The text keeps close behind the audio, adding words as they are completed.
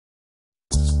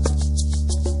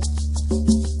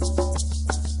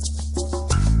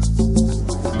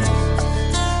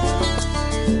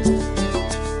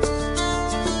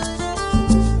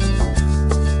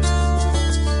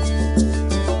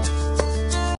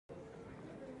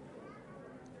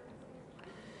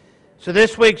So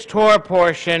this week's Torah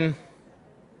portion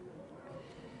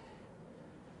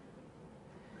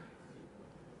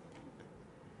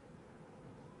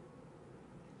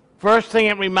first thing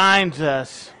it reminds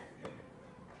us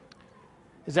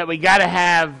is that we got to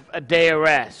have a day of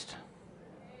rest.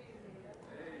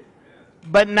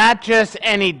 But not just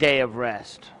any day of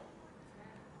rest.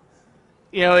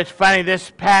 You know, it's funny,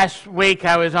 this past week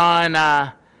I was on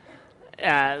the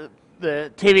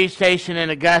TV station in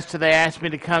Augusta. They asked me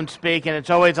to come speak, and it's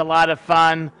always a lot of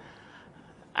fun.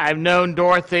 I've known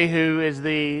Dorothy, who has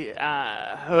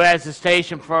the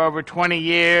station for over 20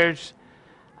 years.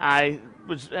 I've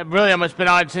really almost been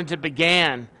on it since it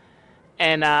began.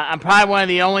 And I'm probably one of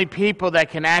the only people that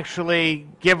can actually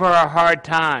give her a hard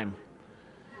time.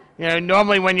 You know,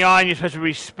 normally when you're on, you're supposed to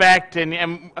respect, and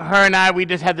her and I, we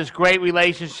just have this great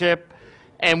relationship,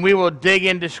 and we will dig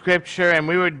into Scripture, and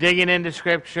we were digging into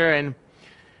Scripture, and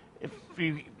if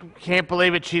you can't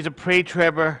believe it, she's a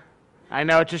pre-tribber. I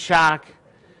know it's a shock.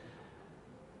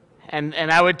 And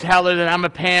I would tell her that I'm a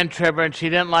pan-tribber, and she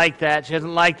didn't like that. She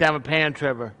doesn't like that I'm a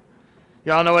pan-tribber.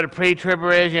 You all know what a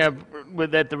pre-tribber is? You know,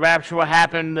 that the rapture will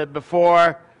happen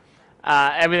before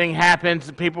everything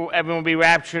happens. Everyone will be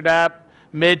raptured up.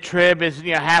 Mid-trib is,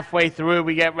 halfway through,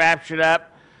 we get raptured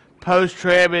up.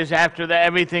 Post-trib is after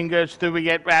everything goes through, we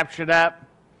get raptured up.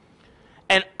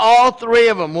 And all three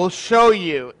of them will show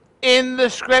you in the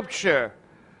Scripture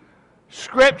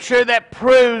that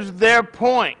proves their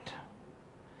point.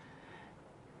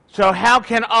 So how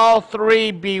can all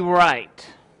three be right?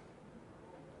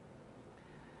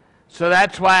 So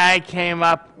that's why I came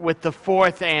up with the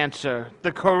fourth answer,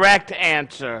 the correct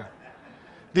answer.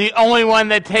 The only one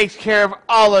that takes care of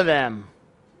all of them.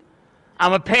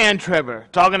 I'm a pan-tribber.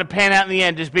 It's all going to pan out in the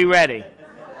end. Just be ready.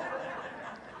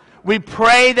 We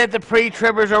pray that the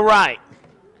pre-tribbers are right.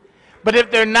 But if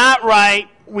they're not right,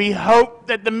 we hope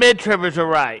that the mid-tribbers are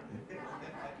right.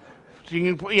 So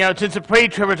you can, since the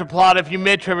pre-tribbers applaud, if you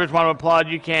mid-tribbers want to applaud,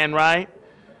 you can, right?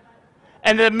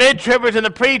 And the mid-tribbers and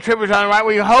the pre-tribbers are right.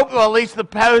 We hope, well, at least the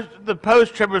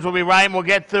post-tribbers will be right and we'll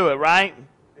get through it, right?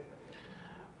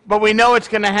 But we know it's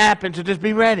going to happen, so just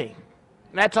be ready.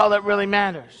 And that's all that really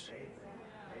matters.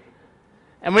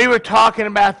 And we were talking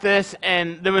about this,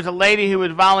 and there was a lady who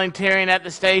was volunteering at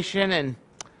the station, and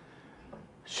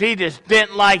she just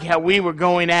didn't like how we were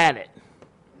going at it.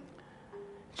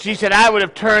 She said, I would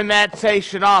have turned that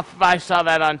station off if I saw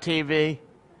that on TV.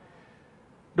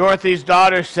 Dorothy's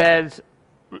daughter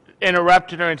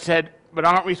interrupted her and said, but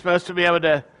aren't we supposed to be able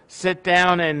to sit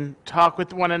down and talk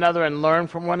with one another and learn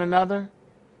from one another?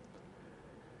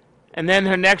 And then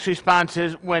her next response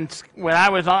is, when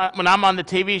I'm on the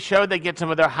TV show, they get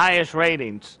some of their highest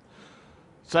ratings.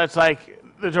 So it's like,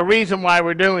 there's a reason why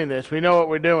we're doing this. We know what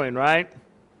we're doing, right?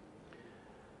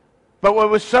 But what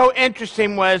was so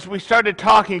interesting was we started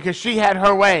talking because she had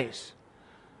her ways.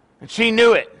 And she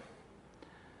knew it.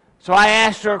 So I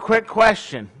asked her a quick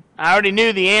question. I already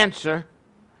knew the answer.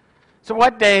 So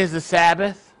what day is the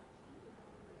Sabbath?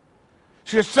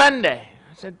 She said, Sunday.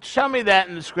 I said, show me that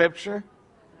in the Scripture.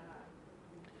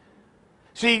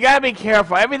 So you got to be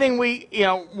careful. Everything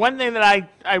one thing that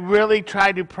I really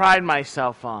try to pride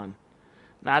myself on,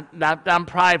 not that I'm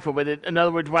prideful, but in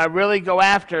other words, what I really go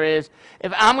after is,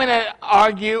 if I'm going to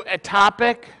argue a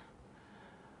topic,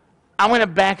 I'm going to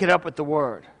back it up with the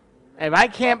Word. And if I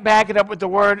can't back it up with the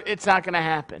Word, it's not going to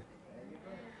happen.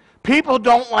 People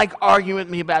don't like arguing with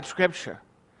me about Scripture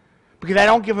because I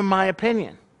don't give them my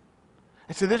opinion.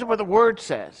 I say, this is what the Word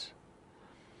says.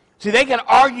 See, they can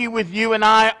argue with you and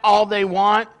I all they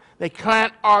want. They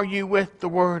can't argue with the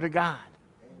Word of God.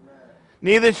 Amen.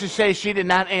 Needless to say, she did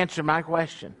not answer my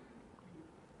question.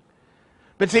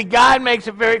 But see, God makes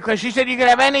it very clear. She said you can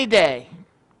have any day.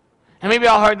 And maybe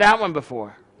y'all heard that one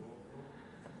before.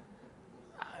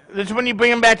 This is when you bring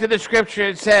them back to the Scripture.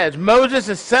 It says, Moses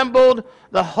assembled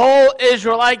the whole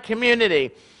Israelite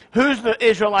community. Who's the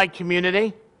Israelite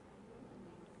community?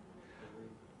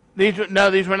 These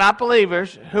were not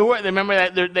believers. Who were? Remember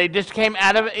that they just came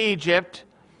out of Egypt.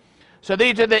 So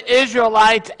these are the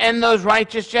Israelites and those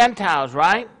righteous Gentiles,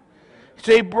 right?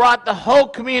 So he brought the whole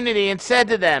community and said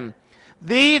to them,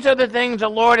 these are the things the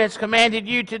Lord has commanded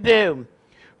you to do.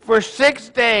 For 6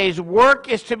 days work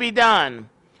is to be done.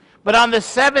 But on the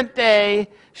seventh day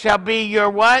shall be your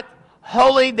what?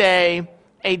 Holy day,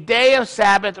 a day of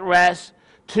Sabbath rest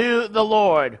to the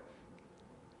Lord.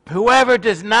 Whoever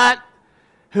does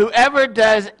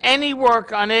any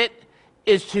work on it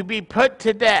is to be put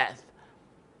to death.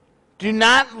 Do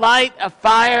not light a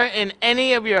fire in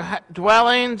any of your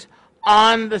dwellings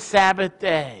on the Sabbath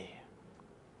day.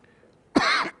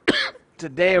 It's a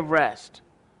day of rest.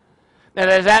 Now,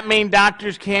 does that mean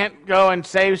doctors can't go and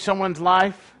save someone's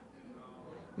life?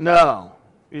 No.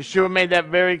 Yeshua made that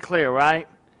very clear, right?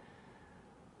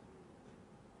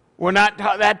 We're not,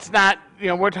 that's not,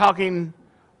 we're talking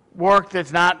work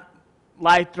that's not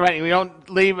life-threatening. We don't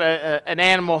leave an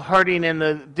animal hurting in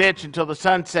the ditch until the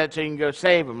sun sets so you can go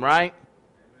save him, right?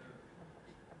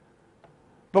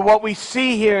 But what we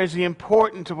see here is the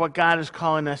importance of what God is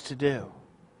calling us to do.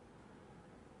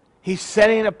 He's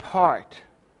setting apart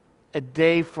a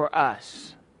day for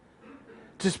us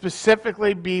to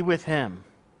specifically be with him.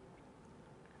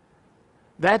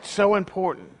 That's so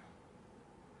important.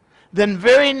 Then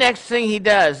very next thing he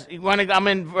does, I'm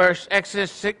in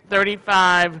Exodus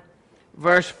 35,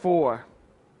 verse 4.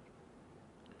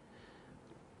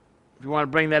 If you want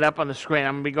to bring that up on the screen,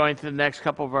 I'm going to be going through the next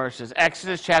couple verses.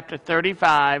 Exodus chapter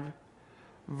 35,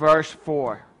 verse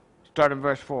 4. Start in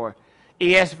verse 4.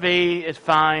 ESV is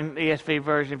fine, ESV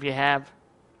version if you have.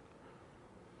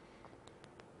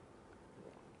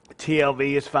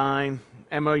 TLV is fine.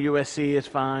 MOUSC is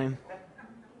fine.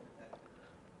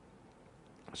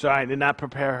 Sorry, I did not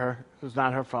prepare her. It was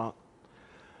not her fault.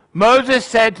 Moses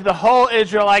said to the whole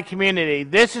Israelite community,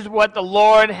 "This is what the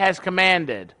Lord has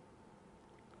commanded."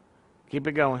 Keep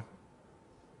it going.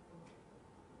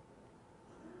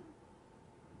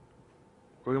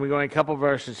 We're going to be going a couple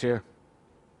verses here.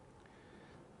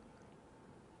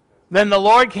 Then the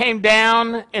Lord came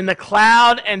down in the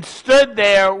cloud and stood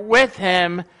there with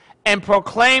him and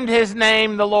proclaimed his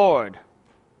name, the Lord.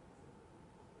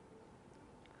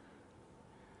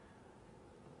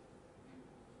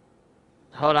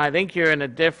 Hold on, I think you're in a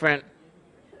different...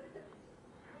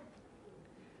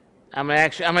 I'm going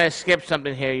to skip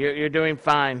something here. You're doing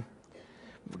fine.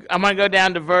 I'm going to go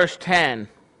down to verse 10.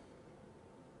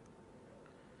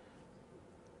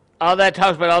 All that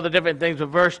talks about all the different things, but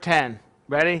verse 10.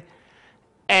 Ready?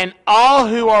 And all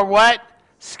who are what?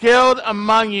 Skilled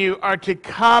among you are to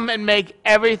come and make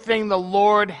everything the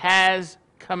Lord has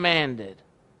commanded.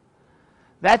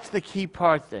 That's the key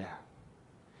part there.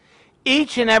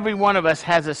 Each and every one of us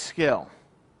has a skill.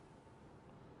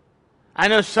 I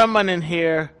know someone in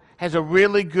here has a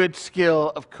really good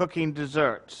skill of cooking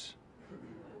desserts.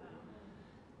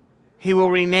 He will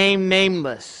remain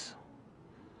nameless.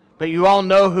 But you all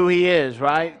know who he is,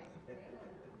 right?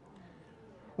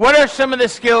 What are some of the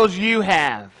skills you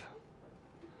have?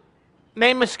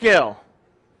 Name a skill.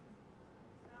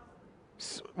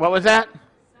 What was that?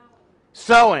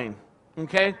 Sewing.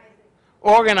 Okay.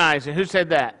 Organizing. Who said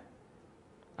that?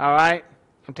 All right.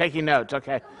 I'm taking notes.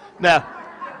 Okay. No.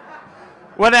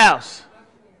 What else?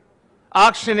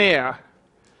 Auctioneer.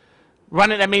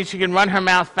 Run it. That means she can run her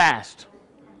mouth fast.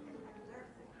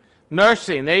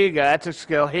 Nursing. There you go. That's a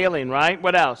skill. Healing, right?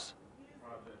 What else?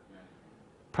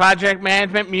 Project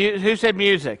management. Who said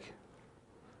music?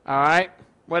 All right.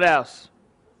 What else?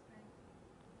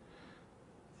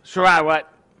 Shirai,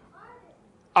 what?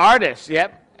 Artist,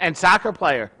 yep. And soccer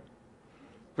player.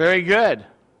 Very good.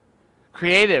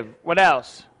 Creative. What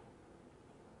else?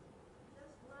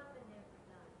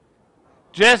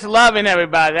 Just loving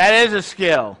everybody. That is a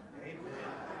skill.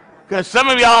 Because some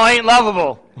of y'all ain't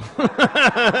lovable.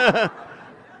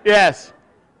 Yes.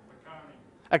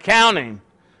 Accounting.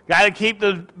 Got to keep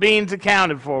the beans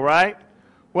accounted for, right?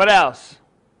 What else?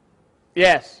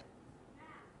 Yes.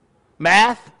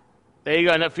 Math? There you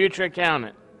go, a future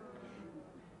accountant.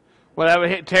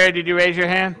 Whatever. Terry, did you raise your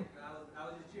hand? I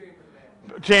was just cheering for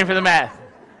the math. Cheering for the math.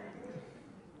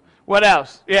 What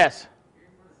else? Yes.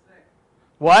 Caring for the sick.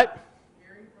 What?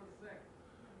 Caring for the sick.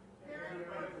 Caring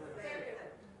for the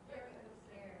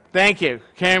sick. Thank you.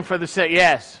 Caring for the sick.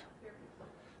 Yes.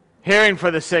 Hearing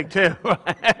for the sick, too.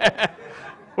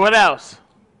 What else?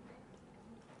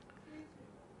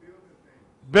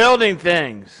 Building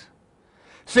things.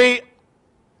 See,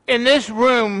 in this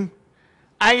room,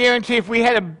 I guarantee if we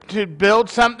had to build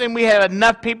something, we had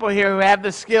enough people here who have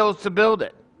the skills to build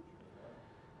it,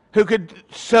 who could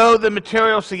sew the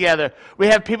materials together. We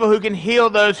have people who can heal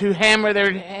those who hammer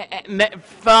their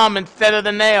thumb instead of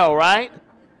the nail, right?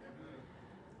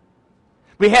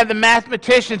 We have the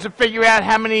mathematicians to figure out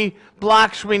how many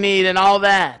blocks we need and all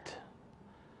that.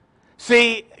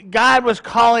 See, God was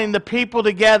calling the people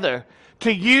together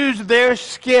to use their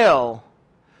skill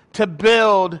to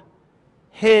build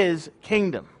his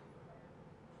kingdom.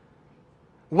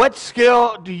 What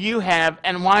skill do you have,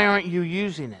 and why aren't you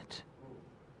using it?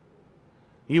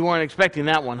 You weren't expecting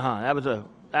that one, huh?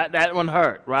 That one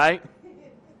hurt, right?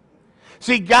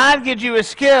 See, God gives you a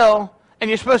skill, and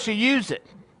you're supposed to use it.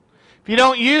 If you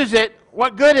don't use it,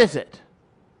 what good is it?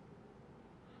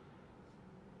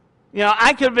 You know,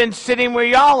 I could have been sitting where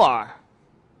y'all are.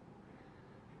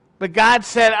 But God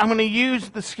said, I'm going to use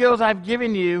the skills I've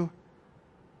given you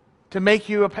to make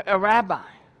you a rabbi.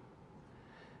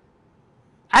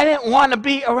 I didn't want to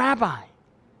be a rabbi.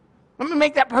 Let me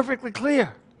make that perfectly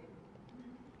clear.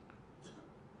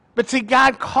 But see,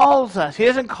 God calls us. He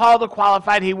doesn't call the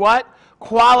qualified. He what?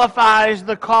 Qualifies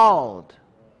the called.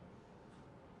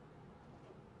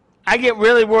 I get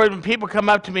really worried when people come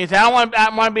up to me and say, I want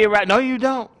to be a rabbi. No, you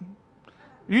don't.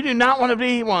 You do not want to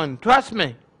be one. Trust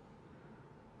me.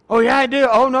 Oh, yeah, I do.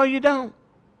 Oh, no, you don't.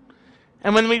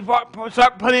 And when we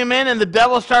start putting them in and the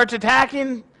devil starts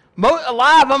attacking, a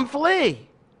lot of them flee.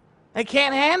 They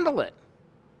can't handle it.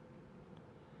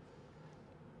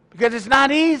 Because it's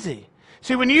not easy.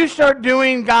 See, when you start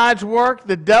doing God's work,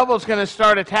 the devil's going to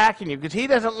start attacking you because he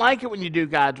doesn't like it when you do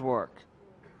God's work.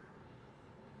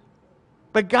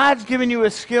 But God's given you a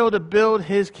skill to build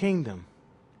his kingdom.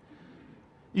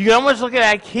 You can almost look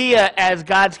at IKEA as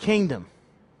God's kingdom.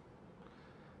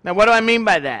 Now, what do I mean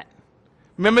by that?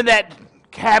 Remember that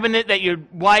cabinet that your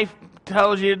wife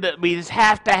tells you that we just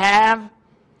have to have?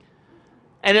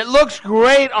 And it looks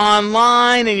great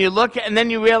online, and you look at, and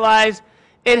then you realize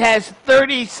it has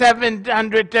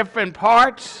 3,700 different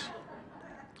parts.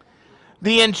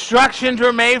 The instructions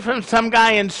were made from some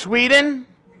guy in Sweden.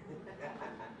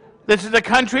 This is a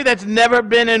country that's never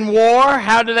been in war.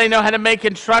 How do they know how to make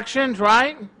instructions,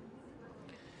 right?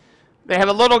 They have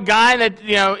a little guy that,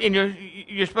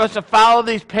 you're supposed to follow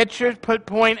these pictures, put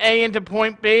point A into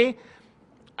point B.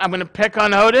 I'm going to pick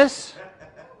on Otis.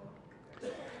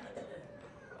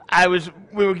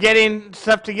 We were getting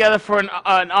stuff together for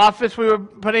an office we were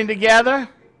putting together,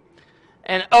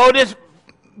 and Otis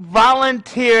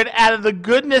volunteered out of the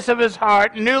goodness of his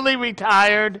heart, newly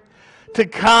retired, to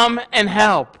come and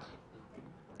help.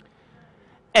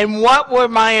 And what were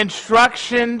my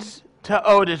instructions to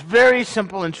Otis? Very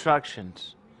simple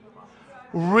instructions.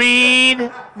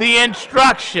 Read the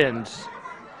instructions.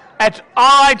 That's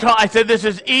all I told. I said, this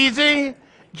is easy.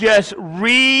 Just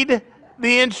read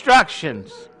the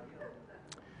instructions.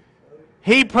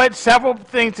 He put several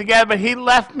things together, but he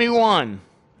left me one.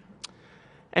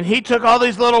 And he took all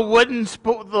these little wooden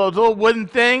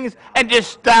things and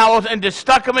just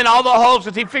stuck them in all the holes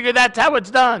because he figured that's how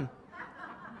it's done.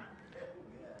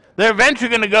 They're eventually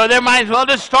going to go there. Might as well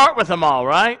just start with them all,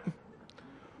 right?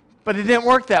 But it didn't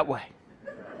work that way.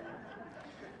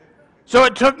 So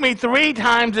it took me 3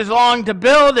 times as long to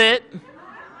build it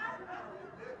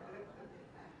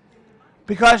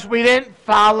because we didn't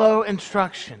follow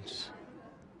instructions.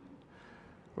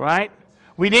 Right?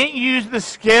 We didn't use the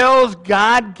skills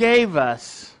God gave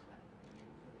us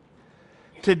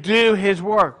to do his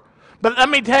work. But let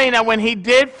me tell you now, when he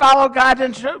did follow God's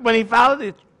instructions, when he followed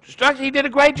the instructions, he did a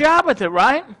great job with it,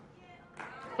 right?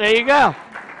 There you go.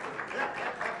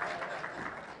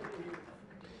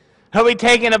 He'll be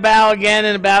taking a bow again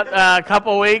in about a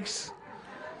couple weeks.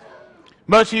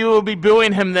 Most of you will be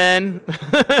booing him then.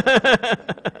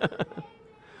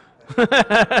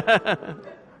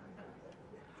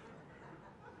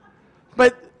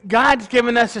 But God's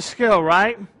given us a skill,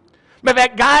 right? But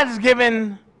that God's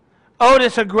given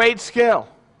Otis a great skill.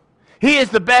 He is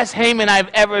the best Haman I've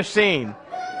ever seen.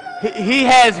 He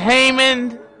has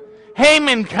Haman.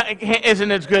 Haman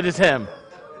isn't as good as him,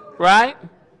 right?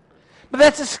 But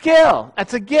that's a skill.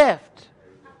 That's a gift.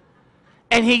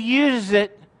 And he uses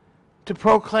it to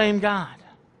proclaim God.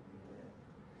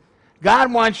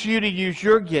 God wants you to use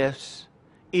your gifts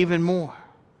even more.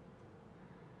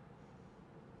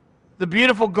 The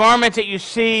beautiful garments that you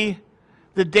see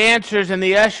the dancers and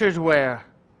the ushers wear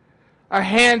are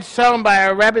hand sewn by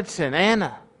our Rebbitzin,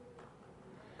 Anna.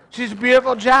 She's a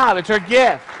beautiful job. It's her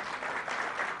gift.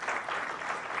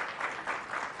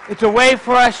 It's a way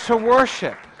for us to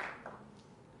worship.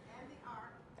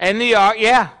 And the art,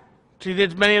 yeah. She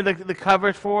did many of the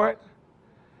covers for it.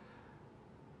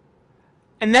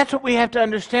 And that's what we have to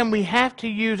understand. We have to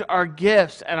use our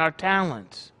gifts and our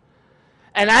talents.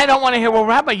 And I don't want to hear, well,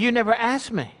 Rabbi, you never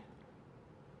asked me.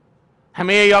 How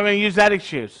many of y'all going to use that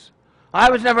excuse?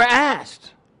 I was never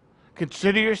asked.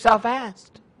 Consider yourself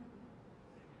asked.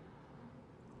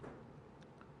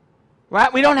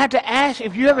 Right? We don't have to ask.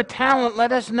 If you have a talent,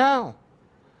 let us know.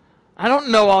 I don't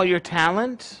know all your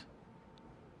talents.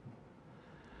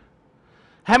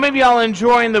 How many of y'all are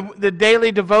enjoying the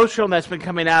daily devotional that's been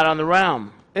coming out on the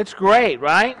Realm? It's great,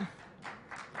 right?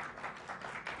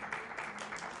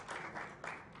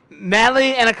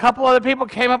 Natalie and a couple other people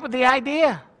came up with the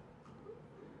idea.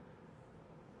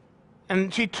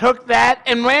 And she took that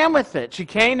and ran with it. She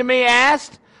came to me,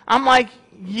 asked. I'm like,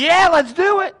 yeah, let's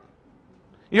do it.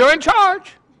 You're in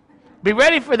charge. Be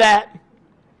ready for that.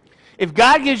 If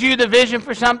God gives you the vision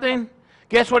for something,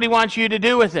 Guess what he wants you to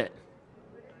do with it?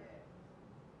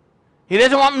 He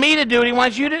doesn't want me to do it. He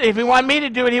wants you to. If he wanted me to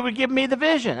do it, he would give me the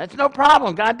vision. That's no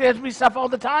problem. God gives me stuff all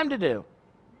the time to do.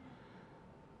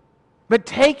 But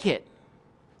take it.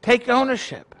 Take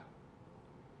ownership.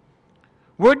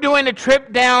 We're doing a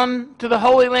trip down to the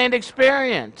Holy Land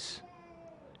experience.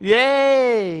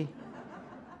 Yay.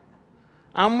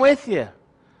 I'm with you.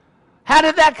 How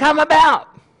did that come about?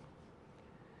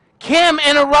 Kim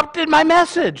interrupted my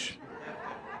message.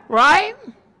 Right?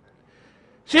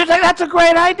 She was like, that's a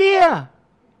great idea.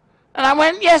 And I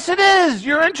went, yes, it is.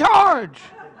 You're in charge.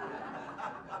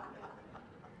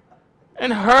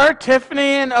 And her, Tiffany,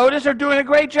 and Otis are doing a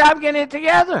great job getting it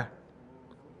together.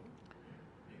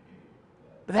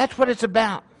 But that's what it's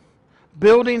about.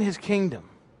 Building his kingdom.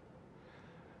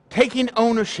 Taking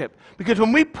ownership. Because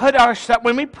when we put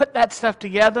that stuff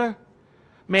together,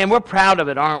 man, we're proud of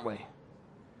it, aren't we?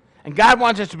 And God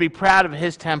wants us to be proud of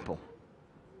his temple.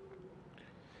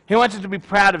 He wants us to be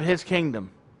proud of his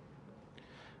kingdom.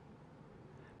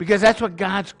 Because that's what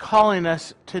God's calling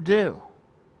us to do.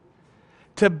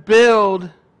 To build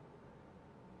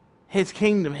his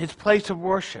kingdom, his place of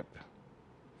worship.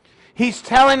 He's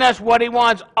telling us what he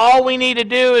wants. All we need to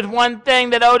do is one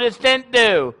thing that Otis didn't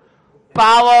do.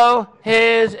 Follow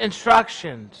his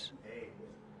instructions.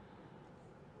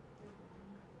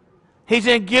 He's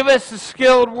going to give us the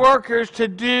skilled workers to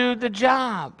do the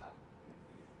job.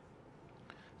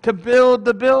 To build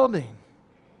the building.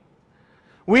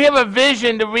 We have a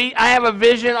vision I have a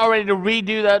vision already to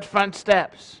redo those front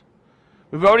steps.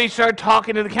 We've already started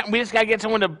talking to the county. We just got to get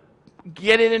someone to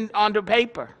get it onto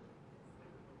paper.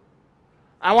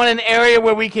 I want an area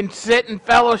where we can sit and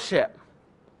fellowship.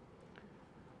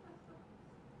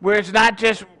 Where it's not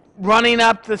just running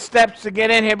up the steps to get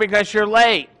in here because you're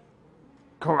late.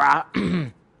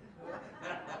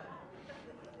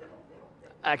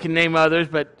 I can name others,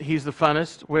 but he's the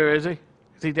funnest. Where is he?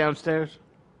 Is he downstairs?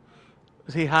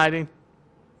 Is he hiding?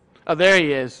 Oh, there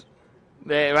he is.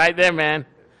 There, right there, man.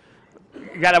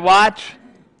 You got to watch?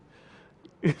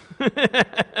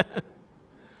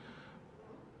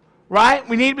 Right?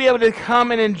 We need to be able to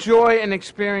come and enjoy and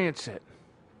experience it.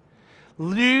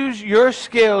 Use your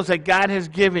skills that God has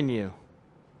given you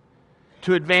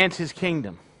to advance his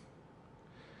kingdom.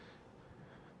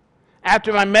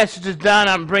 After my message is done,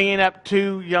 I'm bringing up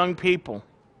 2 young people.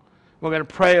 We're going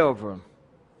to pray over them.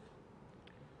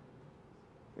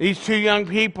 These 2 young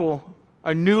people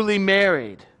are newly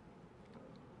married.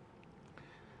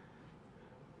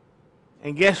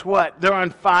 And guess what? They're on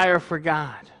fire for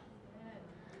God.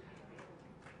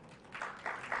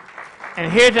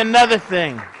 And here's another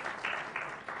thing.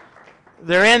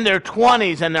 They're in their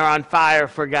 20s and they're on fire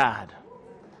for God.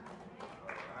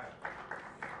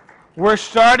 We're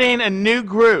starting a new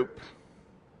group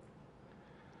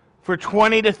for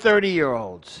 20 to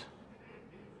 30-year-olds.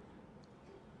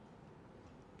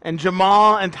 And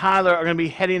Jamal and Tyler are going to be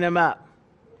heading them up.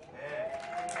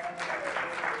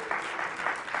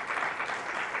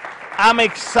 I'm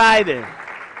excited.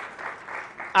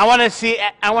 I want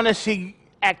to see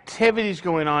activities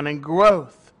going on and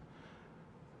growth.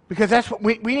 Because that's what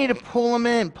we need to pull them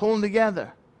in, pull them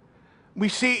together. I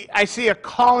see a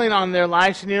calling on their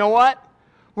lives, and you know what?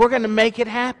 We're going to make it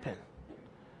happen.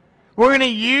 We're going to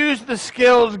use the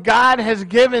skills God has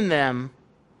given them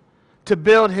to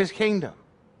build his kingdom.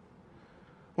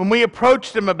 When we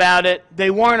approached them about it, they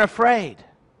weren't afraid.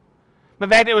 In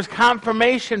fact, it was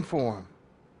confirmation for them.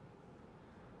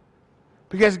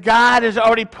 Because God has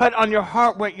already put on your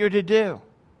heart what you're to do.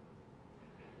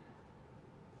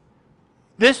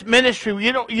 This ministry,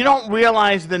 you don't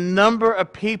realize the number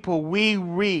of people we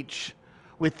reach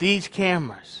with these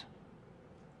cameras.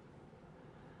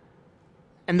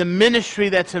 And the ministry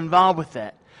that's involved with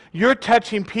that. You're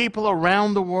touching people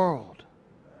around the world.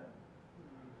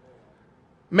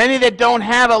 Many that don't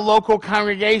have a local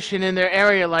congregation in their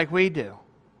area like we do.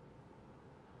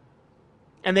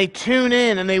 And they tune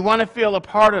in and they want to feel a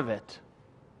part of it.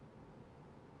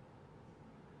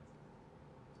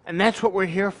 And that's what we're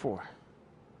here for.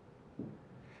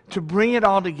 To bring it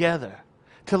all together.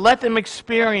 To let them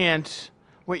experience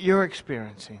what you're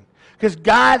experiencing. Because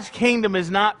God's kingdom is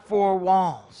not 4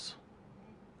 walls.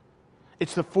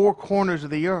 It's the 4 corners of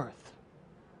the earth.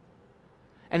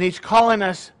 And he's calling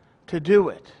us to do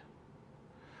it.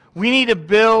 We need to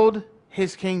build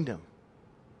his kingdom.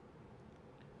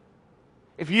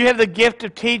 If you have the gift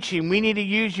of teaching, we need to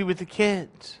use you with the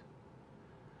kids.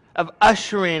 Of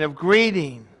ushering, of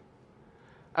greeting,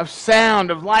 of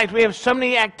sound, of light. We have so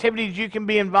many activities you can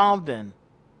be involved in.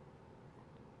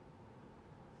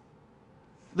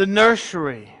 The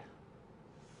nursery.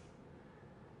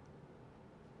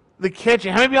 the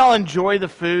kitchen. How many of y'all enjoy the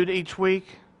food each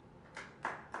week?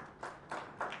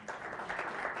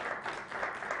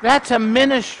 That's a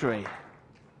ministry.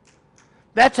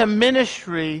 That's a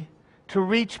ministry to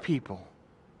reach people.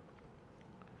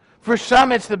 For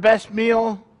some, it's the best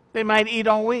meal they might eat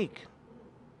all week.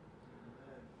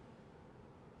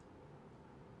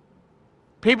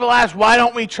 People ask, why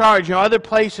don't we charge? You know, other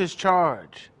places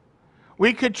charge.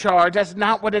 We could charge. That's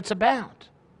not what it's about.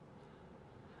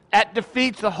 That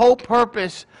defeats the whole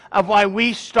purpose of why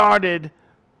we started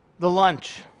the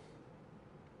lunch.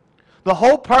 The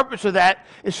whole purpose of that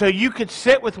is so you could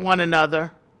sit with one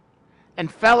another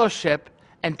and fellowship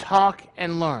and talk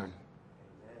and learn.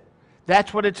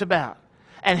 That's what it's about.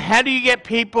 And how do you get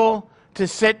people to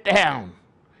sit down?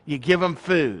 You give them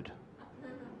food.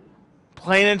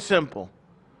 Plain and simple.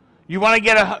 You want to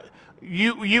get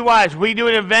you guys, we do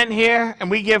an event here and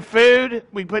we give food,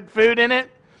 we put food in it,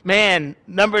 man,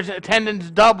 attendance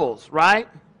doubles, right?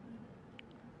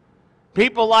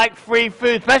 People like free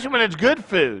food, especially when it's good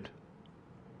food.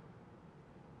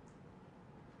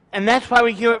 And that's why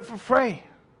we give it for free.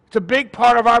 It's a big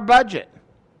part of our budget.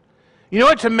 You know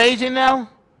what's amazing though?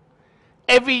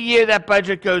 Every year that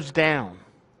budget goes down.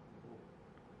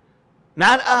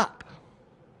 Not up.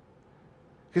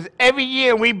 Because every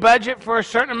year we budget for a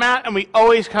certain amount and we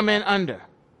always come in under.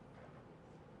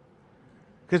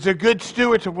 Because they're good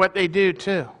stewards of what they do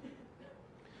too.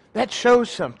 That shows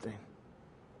something.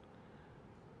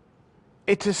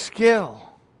 It's a skill.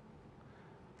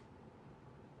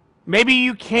 Maybe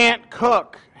you can't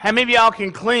cook. How many of y'all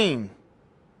can clean?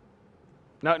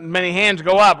 Not many hands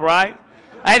go up, right?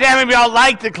 How many of y'all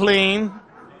like to clean?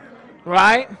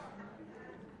 Right?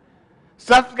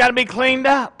 Stuff's got to be cleaned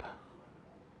up.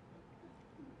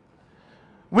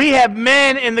 We have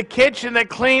men in the kitchen that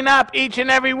clean up each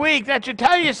and every week. That should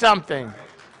tell you something.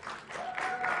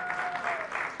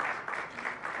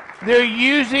 They're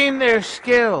using their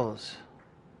skills.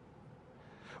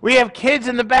 We have kids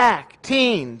in the back,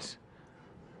 teens,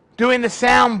 doing the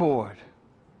soundboard.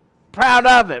 Proud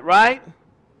of it, right?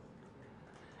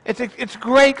 It's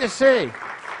great to see.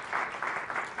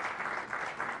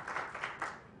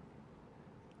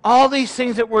 All these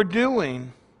things that we're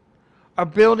doing are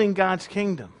building God's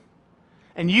kingdom.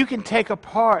 And you can take a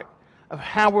part of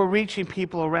how we're reaching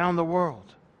people around the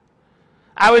world.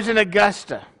 I was in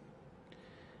Augusta,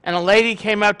 and a lady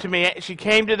came up to me. She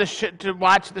came to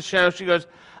watch the show. She goes,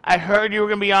 I heard you were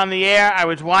going to be on the air. I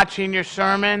was watching your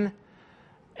sermon,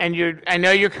 and I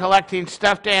know you're collecting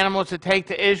stuffed animals to take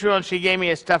to Israel, and she gave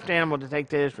me a stuffed animal to take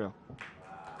to Israel.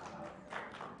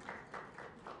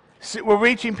 See, we're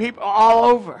reaching people all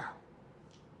over.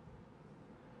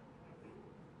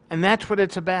 And that's what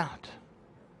it's about.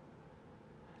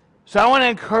 So I want to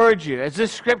encourage you, as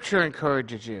this scripture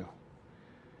encourages you,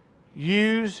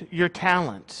 use your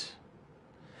talents.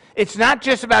 It's not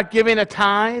just about giving a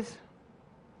tithe.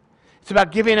 It's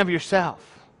about giving of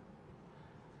yourself.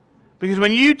 Because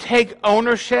when you take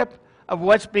ownership of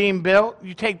what's being built,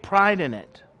 you take pride in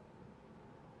it.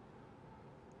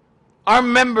 Our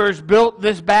members built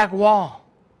this back wall.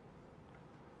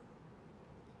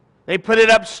 They put it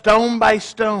up stone by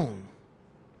stone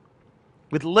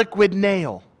with liquid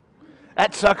nail.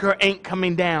 That sucker ain't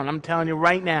coming down, I'm telling you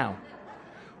right now.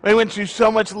 We went through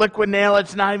so much liquid nail,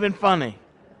 it's not even funny.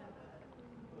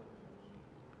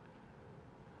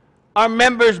 Our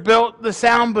members built the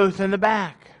sound booth in the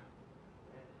back.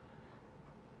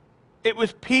 It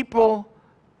was people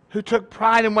who took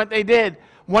pride in what they did.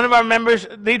 One of our members,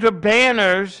 these were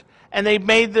banners, and they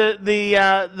made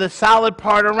the solid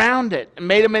part around it and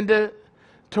made them into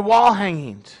wall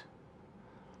hangings.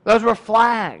 Those were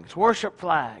flags, worship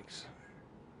flags.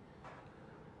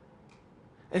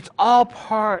 It's all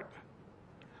part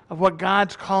of what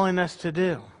God's calling us to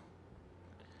do.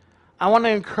 I want to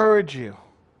encourage you.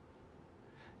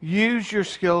 Use your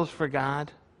skills for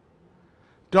God.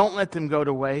 Don't let them go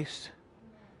to waste.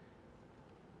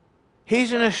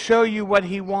 He's going to show you what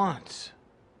He wants.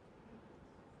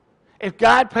 If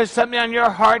God puts something on your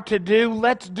heart to do,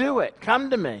 let's do it. Come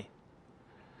to me.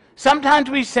 Sometimes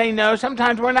we say no.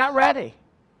 Sometimes we're not ready.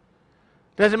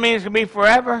 Doesn't mean it's going to be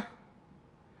forever.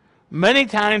 Many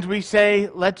times we say,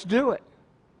 let's do it.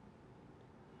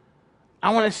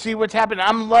 I want to see what's happening.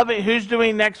 I'm loving who's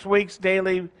doing next week's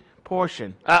daily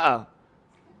portion.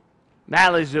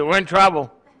 Natalie's doing. We're in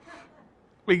trouble.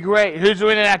 Be great. Who's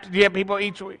doing it after? Do you have people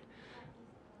each week?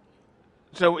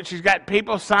 So she's got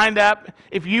people signed up.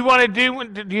 If you want to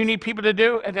do you need people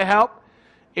to help?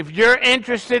 If you're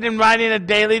interested in writing a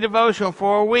daily devotional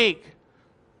for a week,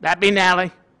 that'd be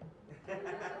Natalie.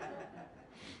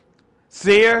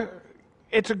 See her?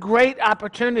 It's a great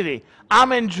opportunity.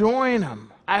 I'm enjoying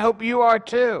them. I hope you are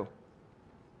too.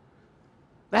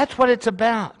 That's what it's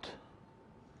about.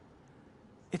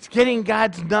 It's getting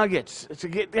God's nuggets. It's to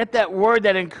get that word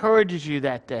that encourages you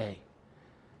that day.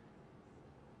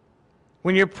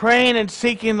 When you're praying and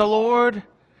seeking the Lord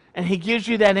and He gives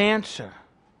you that answer,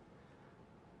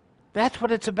 that's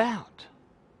what it's about.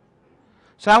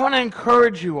 So I want to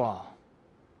encourage you all.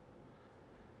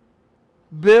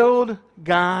 Build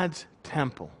God's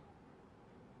temple.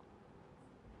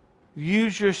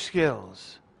 Use your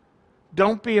skills.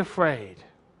 Don't be afraid.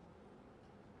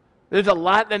 There's a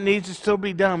lot that needs to still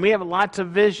be done. We have lots of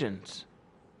visions.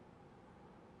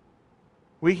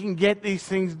 We can get these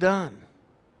things done.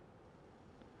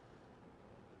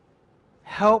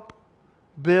 Help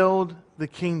build the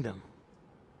kingdom.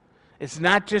 It's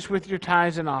not just with your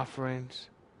tithes and offerings.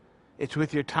 It's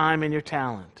with your time and your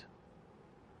talent.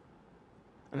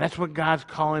 And that's what God's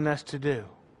calling us to do.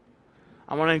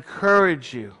 I want to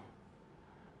encourage you.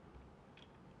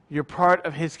 You're part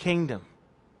of His kingdom.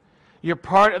 You're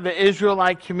part of the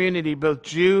Israelite community, both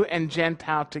Jew and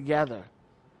Gentile together.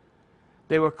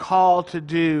 They were called to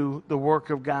do the work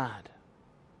of God.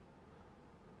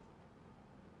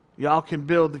 Y'all can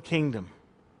build the kingdom.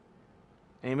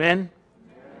 Amen?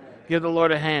 Give the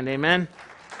Lord a hand. Amen?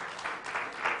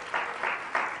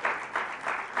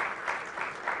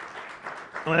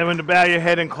 I want everyone to bow your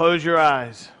head and close your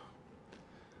eyes.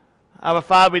 Our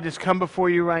Father, we just come before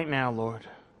you right now, Lord.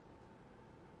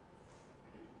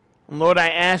 And Lord, I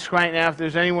ask right now if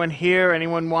there's anyone here,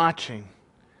 anyone watching,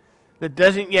 that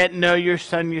doesn't yet know your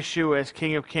Son Yeshua as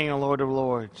King of Kings and Lord of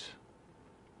Lords,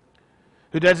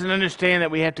 who doesn't understand that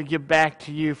we have to give back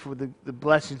to you for the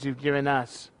blessings you've given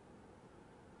us,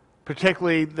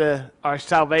 particularly our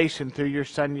salvation through your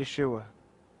Son Yeshua.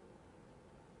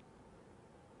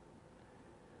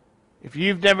 If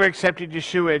you've never accepted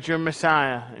Yeshua as your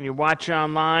Messiah and you're watching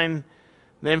online,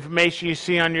 the information you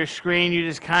see on your screen, you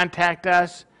just contact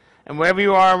us. And wherever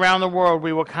you are around the world,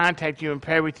 we will contact you and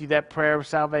pray with you that prayer of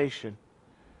salvation.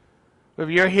 But if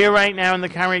you're here right now in the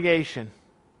congregation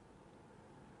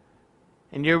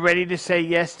and you're ready to say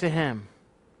yes to Him,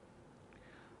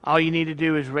 all you need to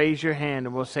do is raise your hand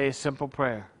and we'll say a simple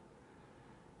prayer.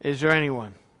 Is there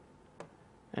anyone?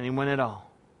 Anyone at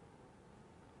all?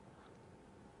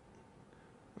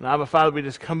 And Abba, Father, we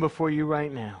just come before you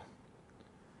right now.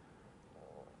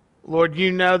 Lord,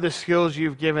 you know the skills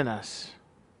you've given us.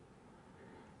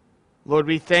 Lord,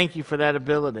 we thank you for that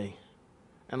ability.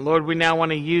 And Lord, we now want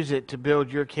to use it to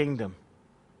build your kingdom.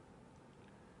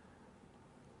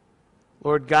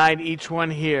 Lord, guide each one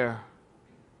here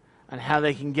on how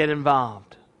they can get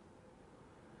involved,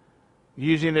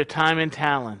 using their time and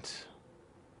talents.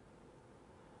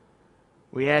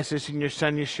 We ask this in your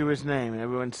Son Yeshua's name. And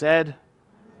everyone said,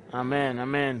 Amen.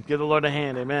 Amen. Give the Lord a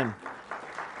hand. Amen.